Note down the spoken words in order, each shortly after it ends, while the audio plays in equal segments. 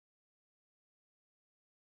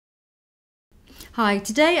Hi,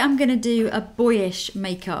 today I'm going to do a boyish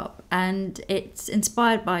makeup and it's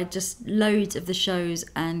inspired by just loads of the shows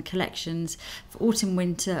and collections for autumn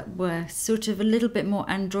winter were sort of a little bit more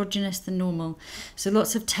androgynous than normal. So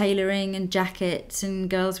lots of tailoring and jackets and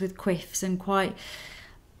girls with quiffs and quite,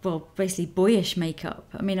 well, basically boyish makeup.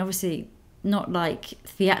 I mean, obviously not like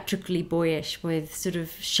theatrically boyish with sort of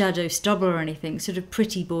shadow stubble or anything, sort of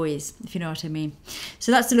pretty boys, if you know what I mean.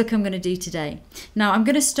 So that's the look I'm going to do today. Now I'm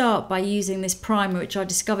going to start by using this primer which I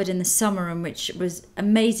discovered in the summer and which was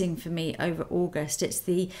amazing for me over August. It's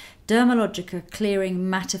the Dermalogica Clearing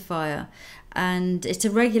Mattifier, and it's a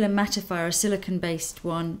regular mattifier, a silicone based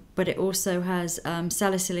one, but it also has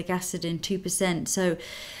salicylic acid in 2%. So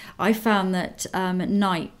I found that at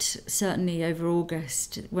night, certainly over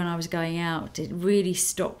August, when I was going out, it really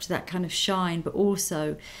stopped that kind of shine, but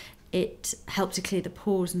also it helped to clear the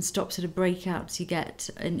pores and stop sort of breakouts you get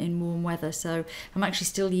in warm weather. So I'm actually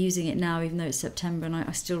still using it now, even though it's September, and I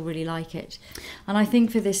still really like it. And I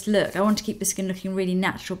think for this look, I want to keep the skin looking really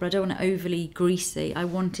natural, but I don't want it overly greasy. I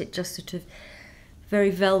want it just sort of very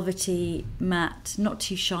velvety, matte, not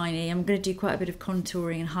too shiny. I'm going to do quite a bit of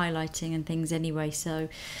contouring and highlighting and things anyway, so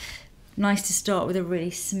nice to start with a really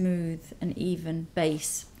smooth and even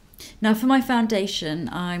base. Now for my foundation,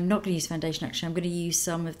 I'm not going to use foundation actually, I'm going to use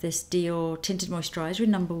some of this Dior Tinted Moisturiser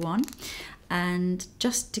in number 1, and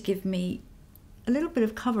just to give me a little bit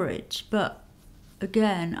of coverage, but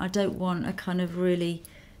again, I don't want a kind of really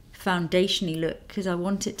foundation-y look, because I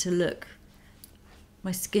want it to look,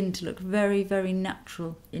 my skin to look very, very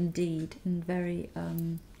natural indeed, and very,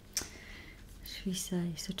 should we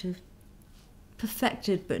say, sort of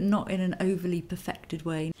perfected, but not in an overly perfected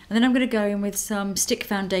way. And then I'm going to go in with some stick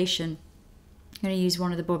foundation. I'm going to use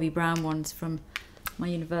one of the Bobbi Brown ones from my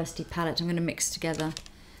university palette. I'm going to mix together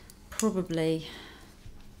probably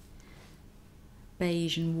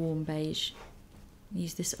beige and warm beige.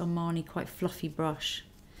 Use this Armani quite fluffy brush.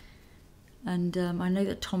 And I know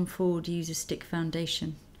that Tom Ford uses stick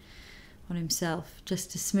foundation on himself just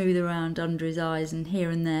to smooth around under his eyes and here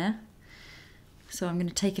and there. So I'm going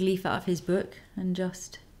to take a leaf out of his book and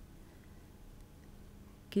just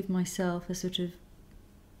give myself a sort of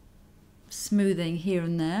smoothing here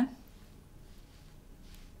and there.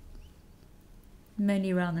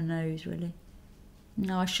 Mainly around the nose, really.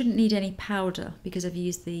 Now I shouldn't need any powder because I've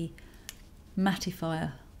used the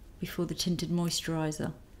mattifier before the tinted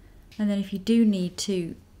moisturiser. And then if you do need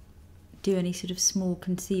to do any sort of small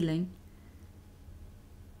concealing,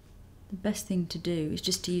 the best thing to do is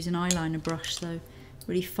just to use an eyeliner brush, so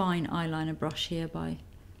really fine eyeliner brush here by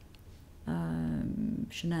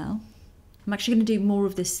Chanel. I'm actually going to do more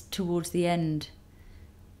of this towards the end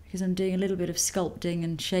because I'm doing a little bit of sculpting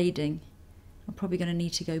and shading. I'm probably going to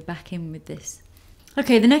need to go back in with this.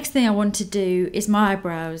 Okay, the next thing I want to do is my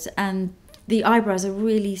eyebrows, and the eyebrows are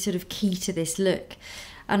really sort of key to this look.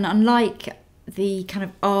 And unlike the kind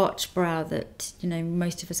of arch brow that, you know,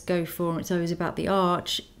 most of us go for, it's always about the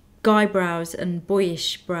arch, guy brows and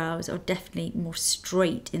boyish brows are definitely more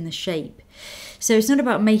straight in the shape. So it's not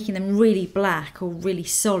about making them really black or really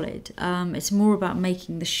solid. It's more about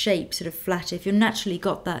making the shape sort of flat. If you've naturally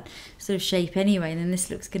got that sort of shape anyway, then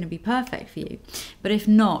this looks going to be perfect for you. But if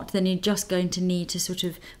not, then you're just going to need to sort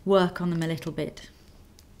of work on them a little bit.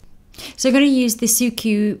 So I'm going to use the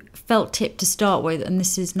Suku felt tip to start with, and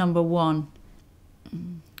this is number 1.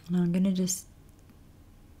 And I'm going to just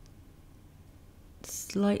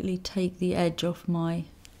slightly take the edge off my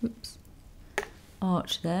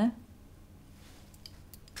arch there.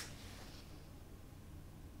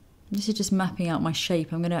 This is just mapping out my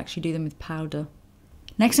shape. I'm going to actually do them with powder.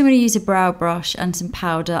 Next I'm going to use a brow brush and some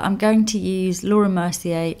powder. I'm going to use Laura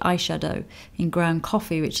Mercier eyeshadow in Ground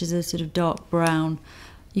Coffee, which is a sort of dark brown.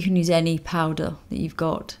 You can use any powder that you've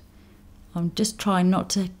got. I'm just trying not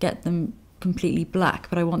to get them completely black,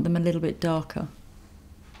 but I want them a little bit darker.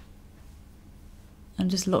 And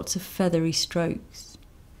just lots of feathery strokes.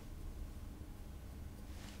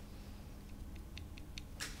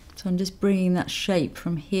 So I'm just bringing that shape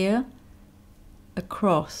from here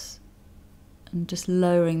across and just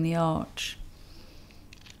lowering the arch.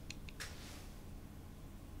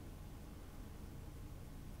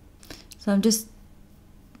 So I'm just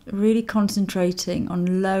really concentrating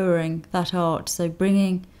on lowering that arch, so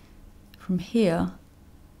bringing from here,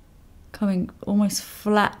 coming almost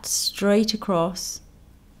flat straight across,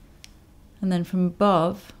 and then from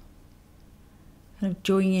above kind of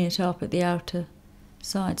joining it up at the outer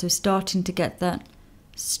side, so starting to get that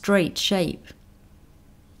straight shape.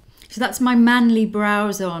 So that's my manly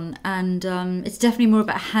brows on, and it's definitely more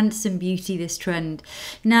about handsome beauty, this trend.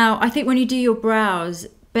 Now I think when you do your brows,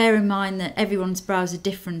 bear in mind that everyone's brows are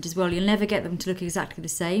different as well. You'll never get them to look exactly the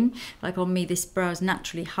same. Like on me, this brow is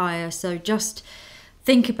naturally higher, so just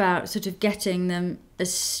think about sort of getting them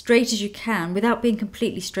as straight as you can without being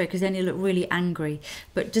completely straight, because then you look really angry,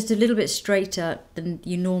 but just a little bit straighter than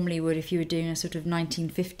you normally would if you were doing a sort of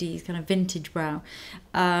 1950s kind of vintage brow.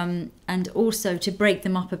 And also to break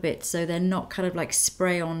them up a bit so they're not kind of like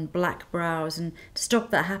spray on black brows, and to stop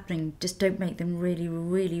that happening, just don't make them really,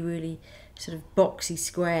 really, really sort of boxy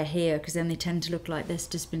square here, because then they tend to look like this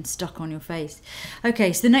just been stuck on your face.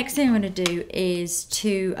 Okay, so the next thing I'm going to do is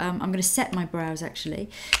to I'm going to set my brows actually.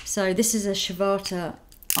 So this is a Shivata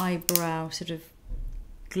eyebrow sort of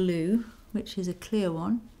glue, which is a clear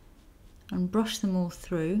one, and brush them all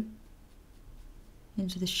through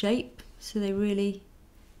into the shape so they really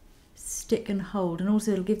stick and hold, and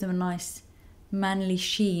also it'll give them a nice manly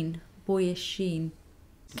sheen, boyish sheen.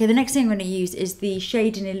 Okay, the next thing I'm going to use is the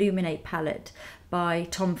Shade and Illuminate palette by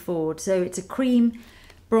Tom Ford. So it's a cream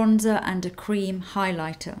bronzer and a cream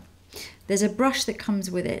highlighter. There's a brush that comes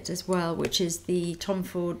with it as well, which is the Tom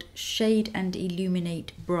Ford Shade and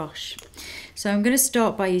Illuminate brush. So I'm going to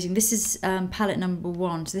start by using, this is palette number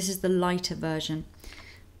 1, so this is the lighter version.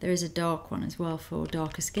 There is a dark one as well for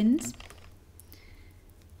darker skins.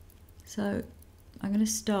 So I'm going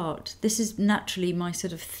to start, this is naturally my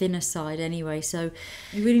sort of thinner side anyway, so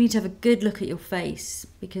you really need to have a good look at your face,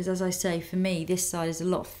 because as I say, for me this side is a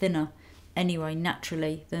lot thinner anyway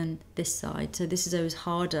naturally than this side, so this is always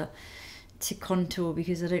harder to contour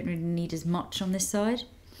because I don't really need as much on this side.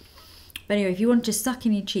 But anyway, if you want to suck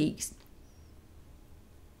in your cheeks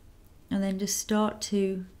and then just start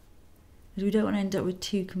to, because we don't want to end up with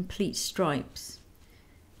 2 complete stripes,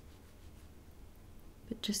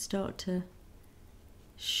 but just start to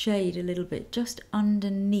shade a little bit just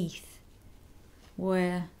underneath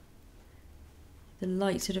where the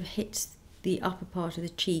light sort of hits the upper part of the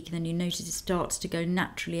cheek, and then you notice it starts to go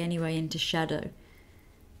naturally anyway into shadow.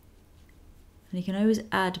 And you can always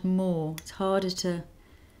add more. It's harder to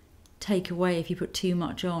take away if you put too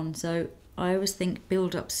much on, so I always think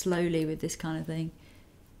build up slowly with this kind of thing.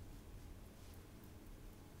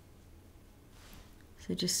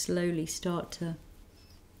 So just slowly start to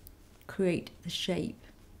create the shape.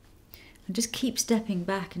 And just keep stepping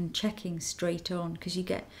back and checking straight on, because you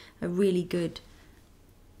get a really good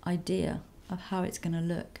idea of how it's going to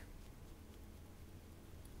look.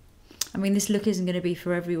 I mean, this look isn't going to be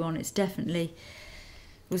for everyone. It's definitely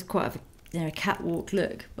was quite a catwalk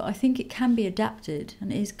look, but I think it can be adapted,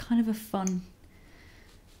 and it is kind of a fun,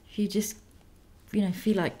 if you just, you know,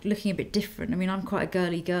 feel like looking a bit different. I mean, I'm quite a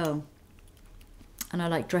girly girl, and I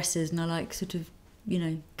like dresses, and I like sort of, you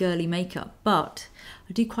know, girly makeup, but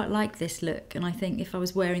I do quite like this look, and I think if I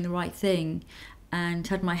was wearing the right thing and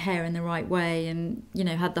had my hair in the right way and, you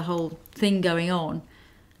know, had the whole thing going on,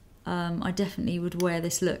 I definitely would wear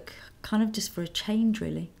this look kind of just for a change,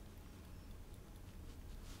 really.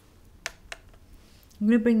 I'm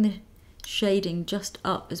going to bring the shading just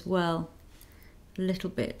up as well a little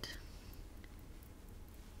bit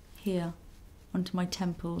here onto my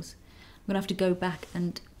temples. I'm going to have to go back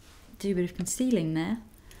and do a bit of concealing there,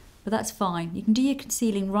 but that's fine. You can do your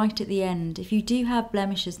concealing right at the end. If you do have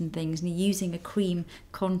blemishes and things and you're using a cream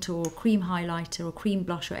contour, or cream highlighter, or cream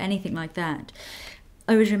blush, or anything like that,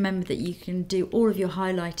 always remember that you can do all of your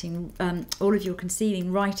highlighting, all of your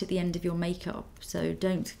concealing right at the end of your makeup, so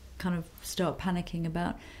don't kind of start panicking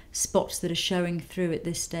about spots that are showing through at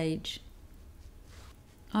this stage.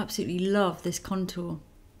 I absolutely love this contour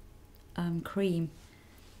cream.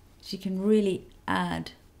 So you can really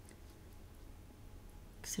add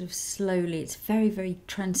sort of slowly. It's very, very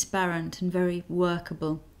transparent and very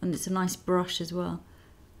workable, and it's a nice brush as well.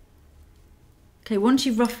 Okay, once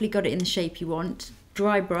you've roughly got it in the shape you want,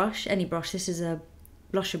 dry brush, any brush, this is a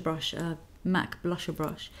blusher brush, a MAC blusher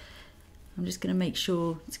brush. I'm just going to make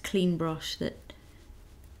sure it's a clean brush, that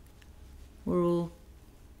we're all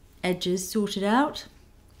edges sorted out.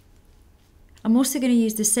 I'm also going to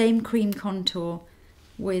use the same cream contour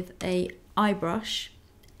with a eye brush,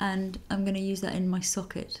 and I'm going to use that in my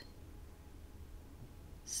socket.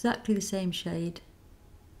 Exactly the same shade,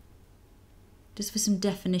 just for some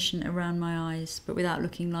definition around my eyes, but without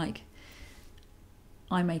looking like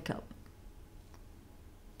eye makeup.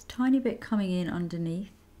 It's a tiny bit coming in underneath.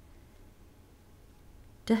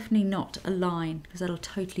 Definitely not a line, because that'll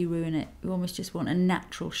totally ruin it. We almost just want a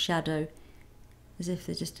natural shadow, as if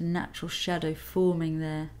there's just a natural shadow forming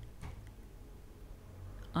there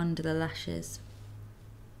under the lashes.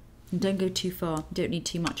 And don't go too far, you don't need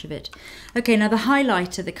too much of it. Okay, now the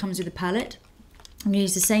highlighter that comes with the palette, I'm going to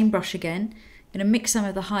use the same brush again. I'm going to mix some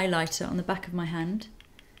of the highlighter on the back of my hand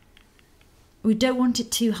We don't want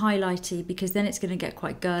it too highlighty because then it's going to get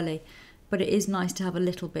quite girly, but it is nice to have a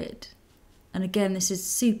little bit. And again, this is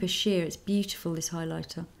super sheer, it's beautiful, this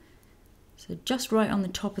highlighter. So just right on the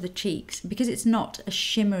top of the cheeks, because it's not a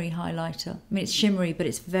shimmery highlighter. I mean, it's shimmery, but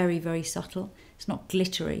it's very, very subtle. It's not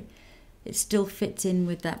glittery. It still fits in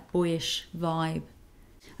with that boyish vibe.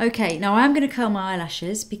 Okay, now I'm going to curl my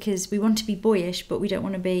eyelashes because we want to be boyish, but we don't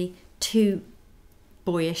want to be too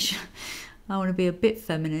boyish. I want to be a bit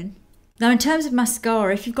feminine. Now, in terms of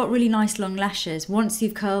mascara, if you've got really nice long lashes, once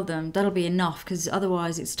you've curled them, that'll be enough, because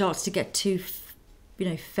otherwise it starts to get too,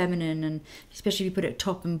 feminine, and especially if you put it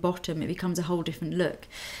top and bottom, it becomes a whole different look.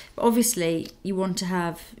 But obviously, you want to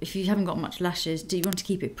have, if you haven't got much lashes, you want to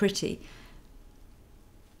keep it pretty.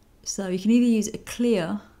 So you can either use a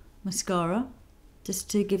clear mascara, just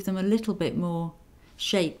to give them a little bit more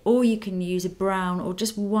shape, or you can use a brown or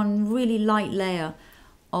just one really light layer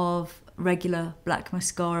of regular black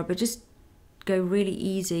mascara, but just go really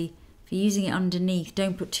easy. If you're using it underneath,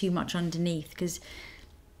 don't put too much underneath, because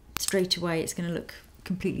straight away it's going to look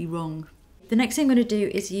completely wrong. The next thing I'm going to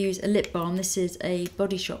do is use a lip balm. This is a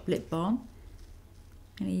Body Shop lip balm.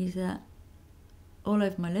 I'm going to use that all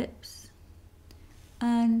over my lips,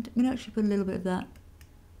 and I'm going to actually put a little bit of that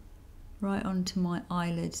right onto my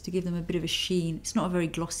eyelids to give them a bit of a sheen. It's not a very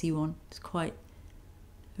glossy one, it's quite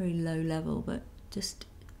very low level, but just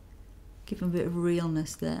give them a bit of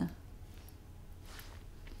realness there.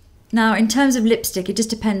 Now, in terms of lipstick, it just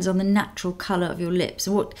depends on the natural colour of your lips.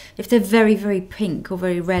 If they're very, very pink or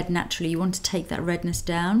very red naturally, you want to take that redness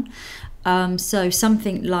down. So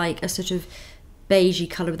something like a sort of beigey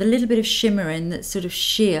colour with a little bit of shimmer in, that's sort of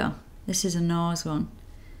sheer. This is a NARS one.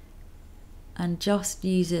 And just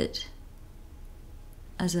use it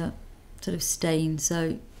as a sort of stain.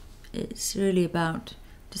 So it's really about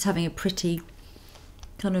just having a pretty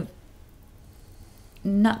kind of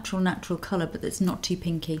natural colour, but that's not too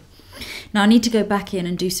pinky. Now I need to go back in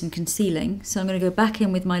and do some concealing, so I'm going to go back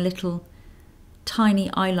in with my little tiny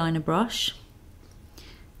eyeliner brush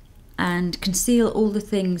and conceal all the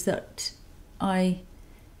things that I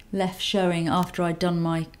left showing after I'd done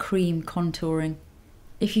my cream contouring.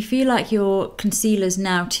 If you feel like your concealer's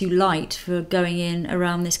now too light for going in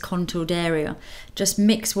around this contoured area, just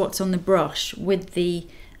mix what's on the brush with the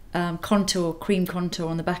cream contour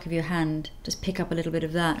on the back of your hand. Just pick up a little bit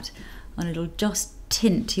of that, and it'll just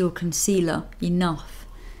tint your concealer enough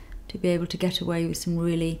to be able to get away with some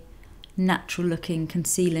really natural looking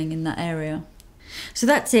concealing in that area. So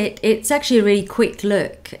that's it. It's actually a really quick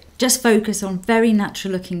look. Just focus on very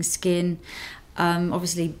natural looking skin,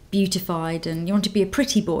 obviously beautified, and you want to be a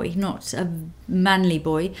pretty boy, not a manly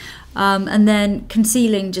boy. And then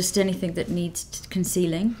concealing just anything that needs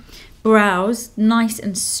concealing. Brows nice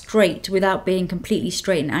and straight without being completely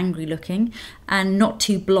straight and angry looking, and not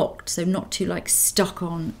too blocked, so not too like stuck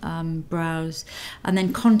on brows. And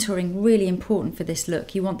then contouring, really important for this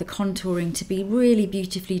look. You want the contouring to be really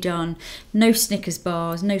beautifully done. No Snickers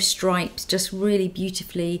bars, no stripes, just really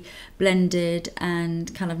beautifully blended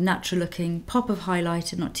and kind of natural looking. Pop of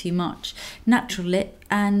highlighter, not too much. Natural lip,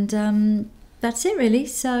 and that's it really.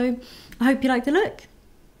 So I hope you like the look.